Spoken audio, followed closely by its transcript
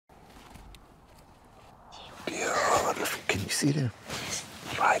Beautiful. Can you see them?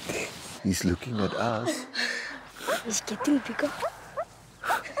 Right there. He's looking at us. He's getting bigger.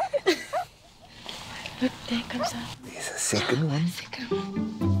 Look, there comes out. There's a second one.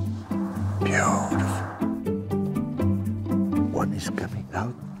 Beautiful. One is coming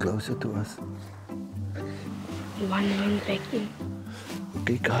out closer to us. One went back in.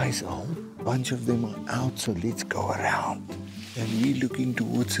 Okay, guys, a whole bunch of them are out, so let's go around. And we're looking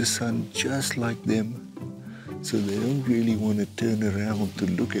towards the sun just like them. So they don't really want to turn around to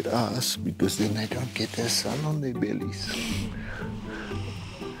look at us because then they don't get the sun on their bellies.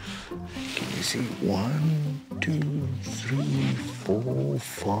 Can you see? 1, 2, 3, 4,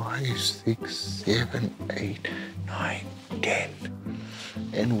 5, 6, 7, 8, 9, 10.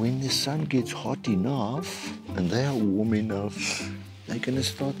 And when the sun gets hot enough and they are warm enough, they're going to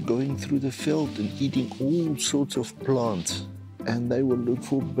start going through the veld and eating all sorts of plants. And they will look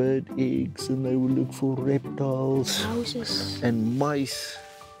for bird eggs and they will look for reptiles and mice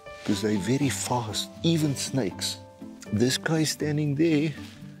because they're very fast, even snakes. This guy standing there,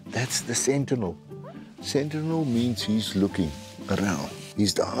 that's the sentinel. Sentinel means he's looking around.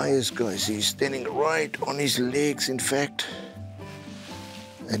 He's the highest guy, so he's standing right on his legs, in fact.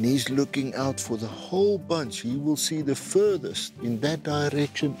 And he's looking out for the whole bunch. He will see the furthest in that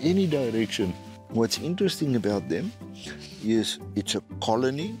direction, any direction. What's interesting about them is it's a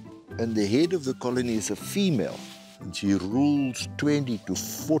colony, and the head of the colony is a female. And she rules 20 to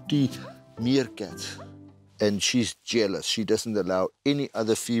 40 meerkats. And she's jealous. She doesn't allow any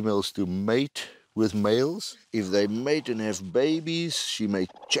other females to mate with males. If they mate and have babies, she may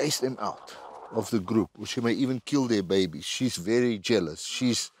chase them out of the group, or she may even kill their babies. She's very jealous.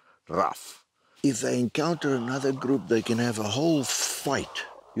 She's rough. If they encounter another group, they can have a whole fight,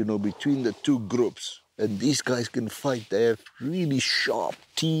 you know, between the two groups. And these guys can fight. They have really sharp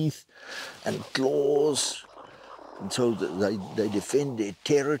teeth and claws. And so they defend their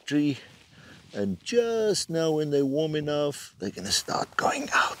territory. And just now when they're warm enough, they're going to start going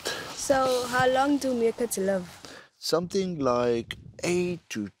out. So how long do meerkats live? Something like 8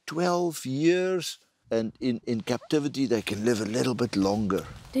 to 12 years. And in captivity, they can live a little bit longer.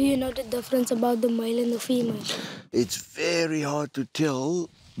 Do you know the difference about the male and the female? It's very hard to tell,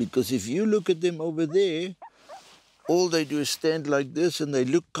 because if you look at them over there, all they do is stand like this and they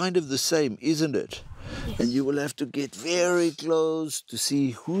look kind of the same, isn't it? Yes. And you will have to get very close to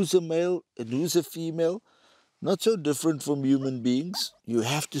see who's a male and who's a female. Not so different from human beings. You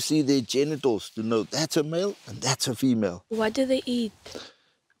have to see their genitals to know that's a male and that's a female. What do they eat?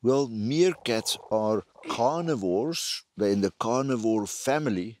 Well, meerkats are carnivores. They're in the carnivore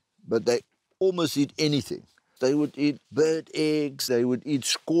family, but they almost eat anything. They would eat bird eggs, they would eat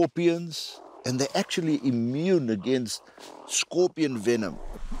scorpions, and they're actually immune against scorpion venom.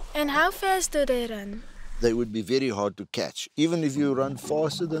 And how fast do they run? They would be very hard to catch. Even if you run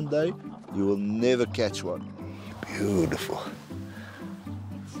faster than they, you will never catch one. Beautiful.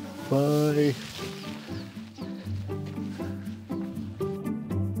 Bye.